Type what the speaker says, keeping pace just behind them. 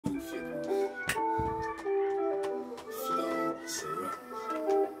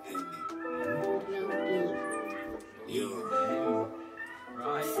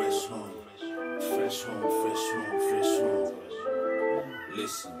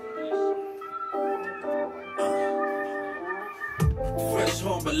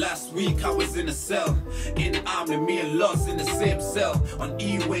home, but last week I was in a cell. In the army, me and Loz in the same cell. On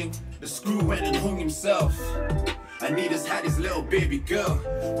E-wing, the screw went and hung himself. Anita's had his little baby girl.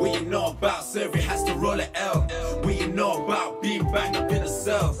 What you know about Survey has to roll an L. What you know about being banged up in a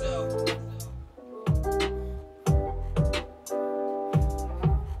cell.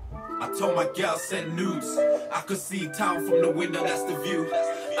 I told my girl send nudes. I could see town from the window, that's the view.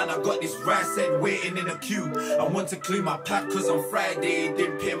 And I got this rice head waiting in a queue. I want to clean my pad cause on Friday he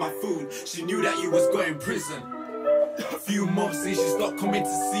didn't pay my food. She knew that you was going prison. A few months since she stopped coming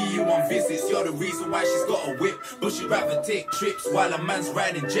to see you on visits. You're the reason why she's got a whip, but she'd rather take trips. While a man's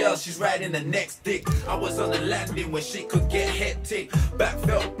riding jail, she's riding the next dick. I was on the landing where shit could get hectic. Back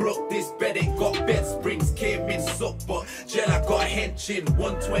felt broke, this bed ain't got bed springs. Came in sucked, but jail I got henching.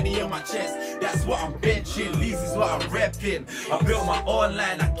 120 on my chest, that's what I'm benching. Lee's is what I'm repping. I built my own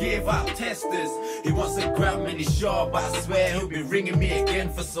line, I gave out testers. He wants a gram and he's sure, but I swear he'll be ringing me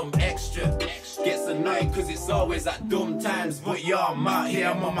again for some extra. Gets annoying cause it's always at dumb times, but yeah, I'm out here,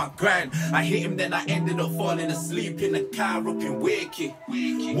 I'm on my grind. I hit him, then I ended up falling asleep in the car up in Wakey.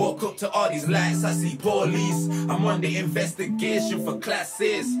 Woke up to all these lights, I see police. I'm on the investigation for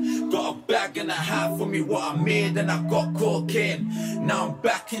classes. Got a bag and a half for me what I made, and I got cocaine. Now I'm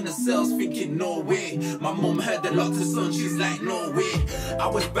back in the cells thinking no way. My mum heard the locked us on, she's like no way. I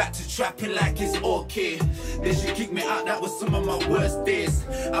was back to trapping like it's okay. Then she kicked me out, that was some of my worst days.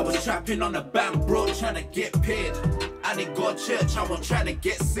 I was trapping on the bank, bro, trying to get paid. I didn't go to church, I wasn't trying to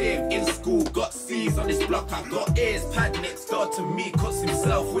get saved. In school, got C's, on this block I got A's. Pad next door to me, cuts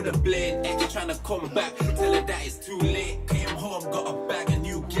himself with a blade. Ex trying to come back, tell her that it's too late. Came home, got a bag, a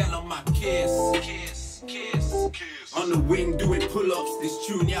new gal on my case. On the wing doing pull-ups, this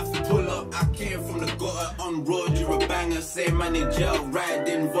tune you have to pull up. I came from the gutter, on road, you're a banger. Same man in jail,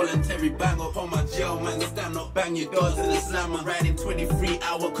 riding, voluntary bang up on my jail. Man, stand up, bang your doors in the slammer. Riding 23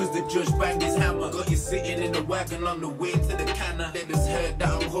 hours cause the judge banged his hammer. Got you sitting in the wagon on the way to the canner. They just heard that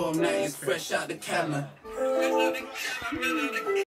I'm home, now it's fresh out the canner.